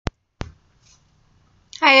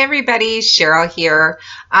Hi everybody, Cheryl here.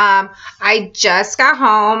 I just got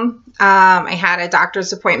home. I had a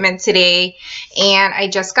doctor's appointment today and I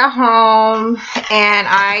just got home and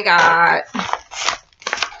I got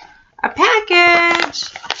a package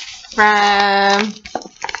from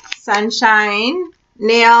Sunshine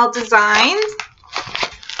Nail Designs. I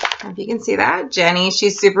don't know if you can see that. Jenny,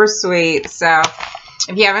 she's super sweet. So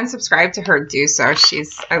if you haven't subscribed to her, do so.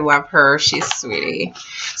 I love her. She's sweetie.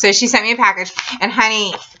 So she sent me a package. And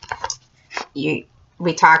honey, we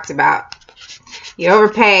talked about, you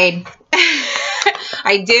overpaid.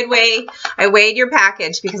 I weighed your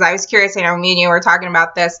package because I was curious. I know me and you were talking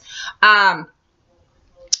about this. The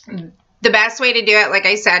best way to do it, like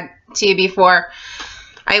I said to you before,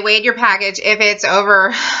 I weighed your package. If it's over,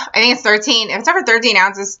 I think it's 13. If it's over 13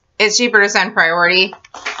 ounces, it's cheaper to send priority.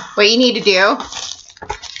 What you need to do,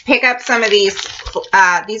 pick up some of these.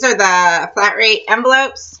 These are the flat rate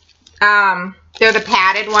envelopes. They're the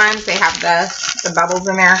padded ones. They have the bubbles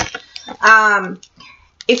in there.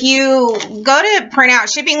 If you go to print out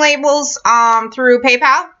shipping labels through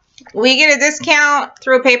PayPal, we get a discount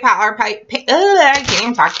through PayPal. I can't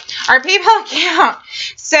even talk. Our PayPal account.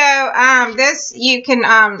 So this you can.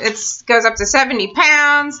 It goes up to 70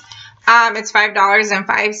 pounds. It's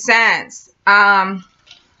 $5.05.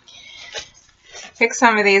 Pick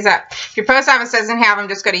some of these up. If your post office doesn't have them,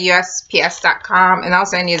 just go to USPS.com and they'll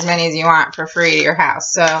send you as many as you want for free to your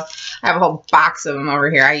house. So I have a whole box of them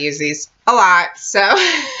over here. I use these a lot. So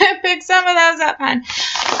pick some of those up, hon.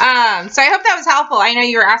 So I hope that was helpful. I know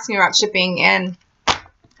you were asking about shipping and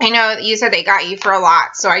I know you said they got you for a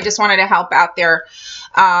lot. So I just wanted to help out there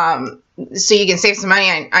so you can save some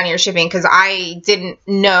money on your shipping, because I didn't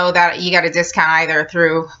know that you got a discount either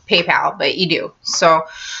through PayPal, but you do. So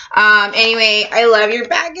anyway, I love your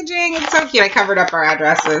packaging. It's so cute. I covered up our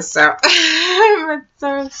addresses, so it's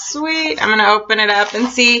so sweet. I'm going to open it up and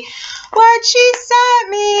see what she sent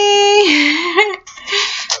me.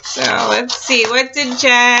 So let's see. What did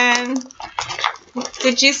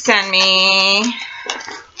you send me?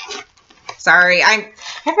 Sorry,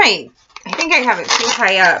 I think I have it too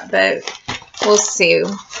high up, but we'll see.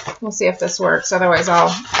 We'll see if this works. Otherwise,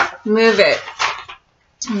 I'll move it.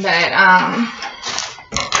 But,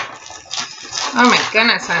 oh my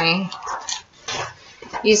goodness, honey.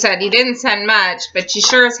 You said you didn't send much, but you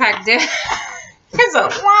sure as heck did. There's a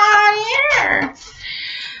lot here.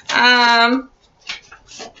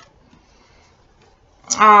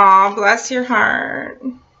 Oh, bless your heart.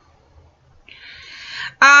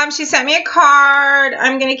 She sent me a card.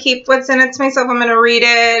 I'm going to keep what's in it to myself. I'm going to read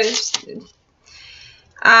it.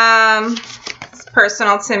 It's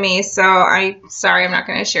personal to me, so sorry, I'm not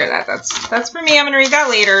going to share that. That's for me. I'm going to read that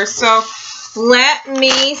later. So let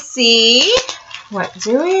me see. What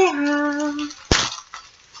do we have?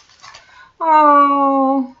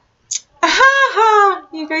 Oh.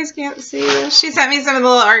 You guys can't see this. She sent me some of the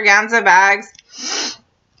little organza bags.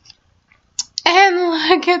 And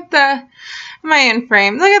look at am I in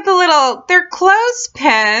frame? Look at the little, they're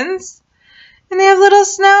clothespins. And they have little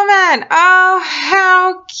snowmen. Oh,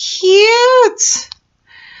 how cute.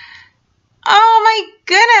 Oh my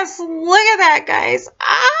goodness. Look at that, guys.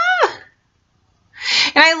 Ah.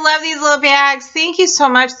 And I love these little bags. Thank you so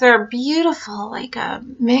much. They're beautiful. Like a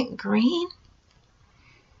mint green.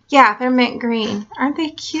 Yeah, they're mint green. Aren't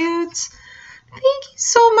they cute? Thank you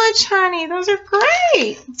so much, honey. Those are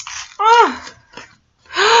great. Oh.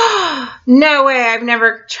 No way. I've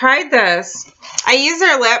never tried this. I use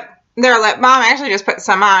their lip balm. I actually just put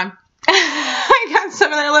some on. I got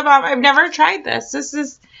some of their lip balm. I've never tried this. This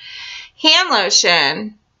is hand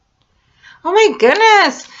lotion. Oh my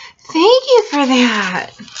goodness. Thank you for that.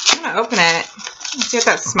 I'm going to open it and see what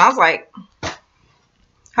that smells like.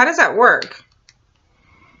 How does that work?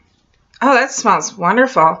 Oh, that smells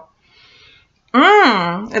wonderful.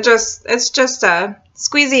 It's just a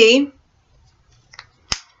squeezy.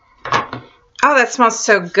 Oh, that smells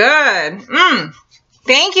so good.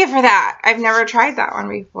 Thank you for that. I've never tried that one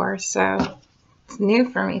before, so it's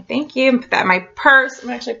new for me. Thank you. Put that in my purse.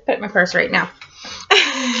 I'm actually put it in my purse right now.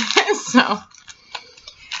 So,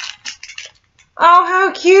 oh,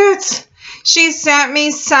 how cute. She sent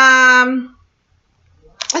me some.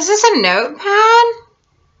 Is this a notepad?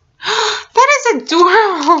 That is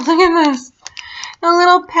adorable. Look at this. A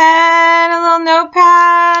little pen, a little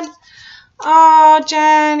notepad. Oh,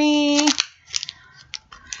 Jenny.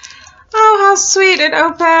 Oh, how sweet it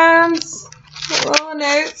opens. The little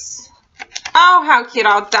notes. Oh, how cute.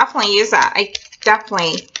 I'll definitely use that. I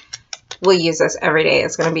definitely will use this every day.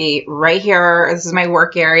 It's going to be right here. This is my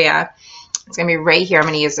work area. It's going to be right here. I'm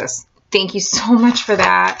going to use this. Thank you so much for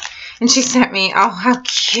that. And she sent me, oh, how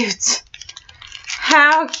cute.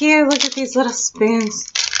 How cute. Look at these little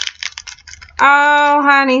spoons. Oh,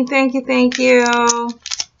 honey. Thank you. Thank you.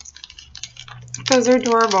 Those are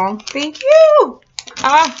adorable. Thank you.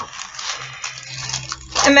 Oh.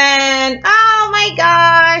 And then, oh my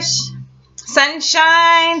gosh.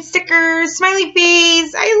 Sunshine stickers, smiley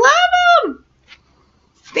face. I love them.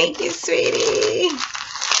 Thank you, sweetie.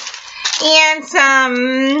 And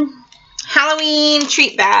some Halloween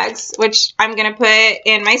treat bags, which I'm going to put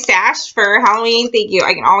in my stash for Halloween. Thank you.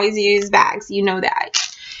 I can always use bags. You know that.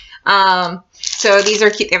 So these are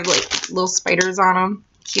cute. They have like little spiders on them.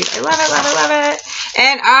 Cute. I love it, love it, love it.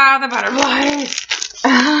 And the butterflies.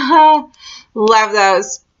 Love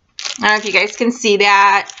those. I don't know if you guys can see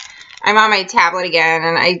that. I'm on my tablet again,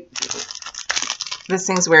 and this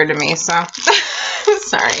thing's weird to me, so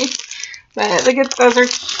sorry. But look at those, are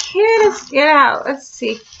cute as get out. Let's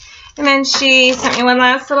see. And then she sent me one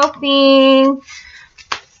last little thing.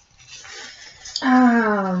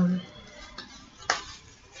 Oh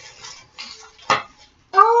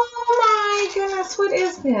my goodness, what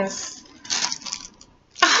is this?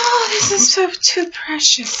 Oh, this is so too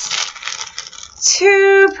precious.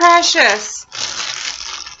 Too precious.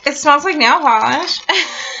 It smells like nail polish.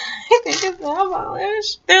 I think it's nail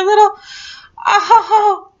polish. They're little.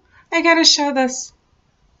 Oh, I gotta show this.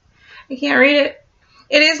 I can't read it.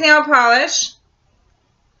 It is nail polish.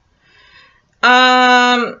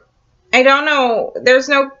 I don't know. There's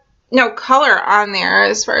no color on there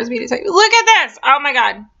as far as me to tell you. Look at this. Oh my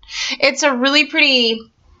god. It's a really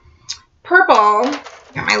pretty purple.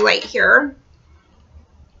 Got my light here.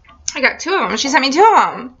 I got 2 of them. She sent me 2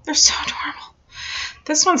 of them. They're so adorable.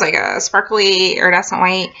 This one's like a sparkly iridescent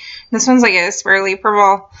white. This one's like a swirly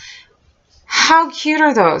purple. How cute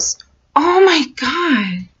are those? Oh my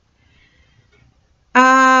god.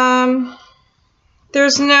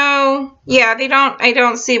 There's no, yeah, I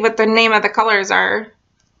don't see what the name of the colors are.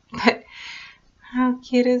 But how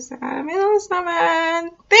cute is that? I mean, that's not bad.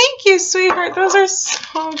 Thank you, sweetheart. Those are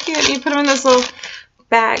so cute. You put them in this little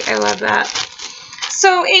bag. I love that.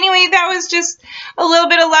 So anyway, that was just a little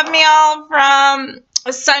bit of love mail from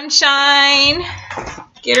Sunshine.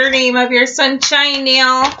 Get her name up here. Sunshine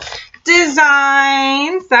Nail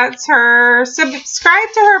Designs. That's her. Subscribe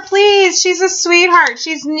to her, please. She's a sweetheart.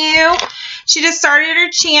 She's new. She just started her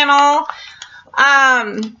channel.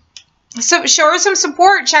 So show her some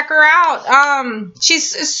support. Check her out.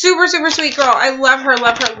 She's a super, super sweet girl. I love her,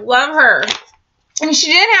 love her, love her. And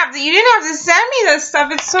you didn't have to send me this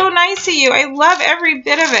stuff. It's so nice of you. I love every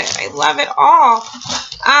bit of it. I love it all.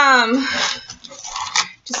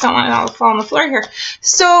 Just don't want it all to fall on the floor here.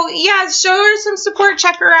 So yeah, show her some support.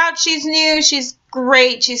 Check her out. She's new. She's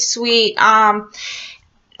great. She's sweet.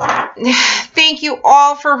 Thank you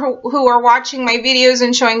all for who are watching my videos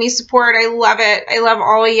and showing me support. I love it. I love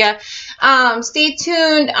all of you. Stay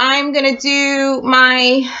tuned. I'm gonna do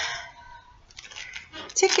my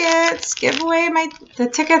tickets, give away the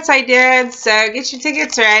tickets I did. So get your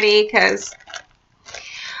tickets ready because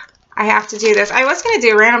I have to do this. I was going to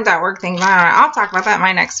do a random.org thing, but I'll talk about that in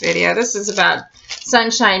my next video. This is about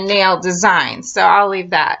Sunshine Nail Designs, so I'll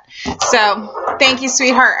leave that. So thank you,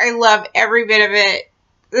 sweetheart. I love every bit of it.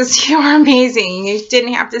 You are amazing. You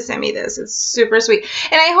didn't have to send me this. It's super sweet.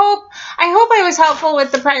 And I hope I was helpful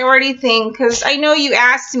with the priority thing because I know you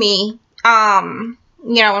asked me,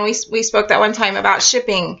 you know, when we spoke that one time about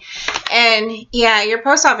shipping, and yeah, your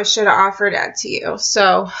post office should have offered that to you.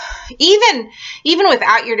 So even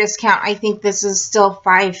without your discount, I think this is still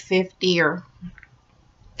 $5.50 or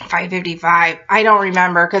 $5.55. I don't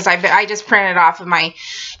remember because I just printed off of my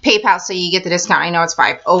PayPal, so you get the discount. I know it's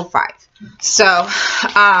 $5.05. So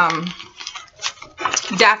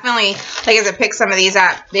definitely, like I said, pick some of these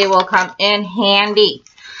up. They will come in handy.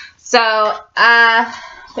 So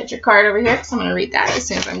put your card over here because I'm going to read that as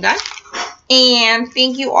soon as I'm done. And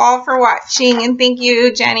thank you all for watching. And thank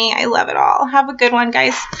you, Jenny. I love it all. Have a good one,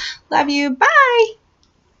 guys. Love you. Bye.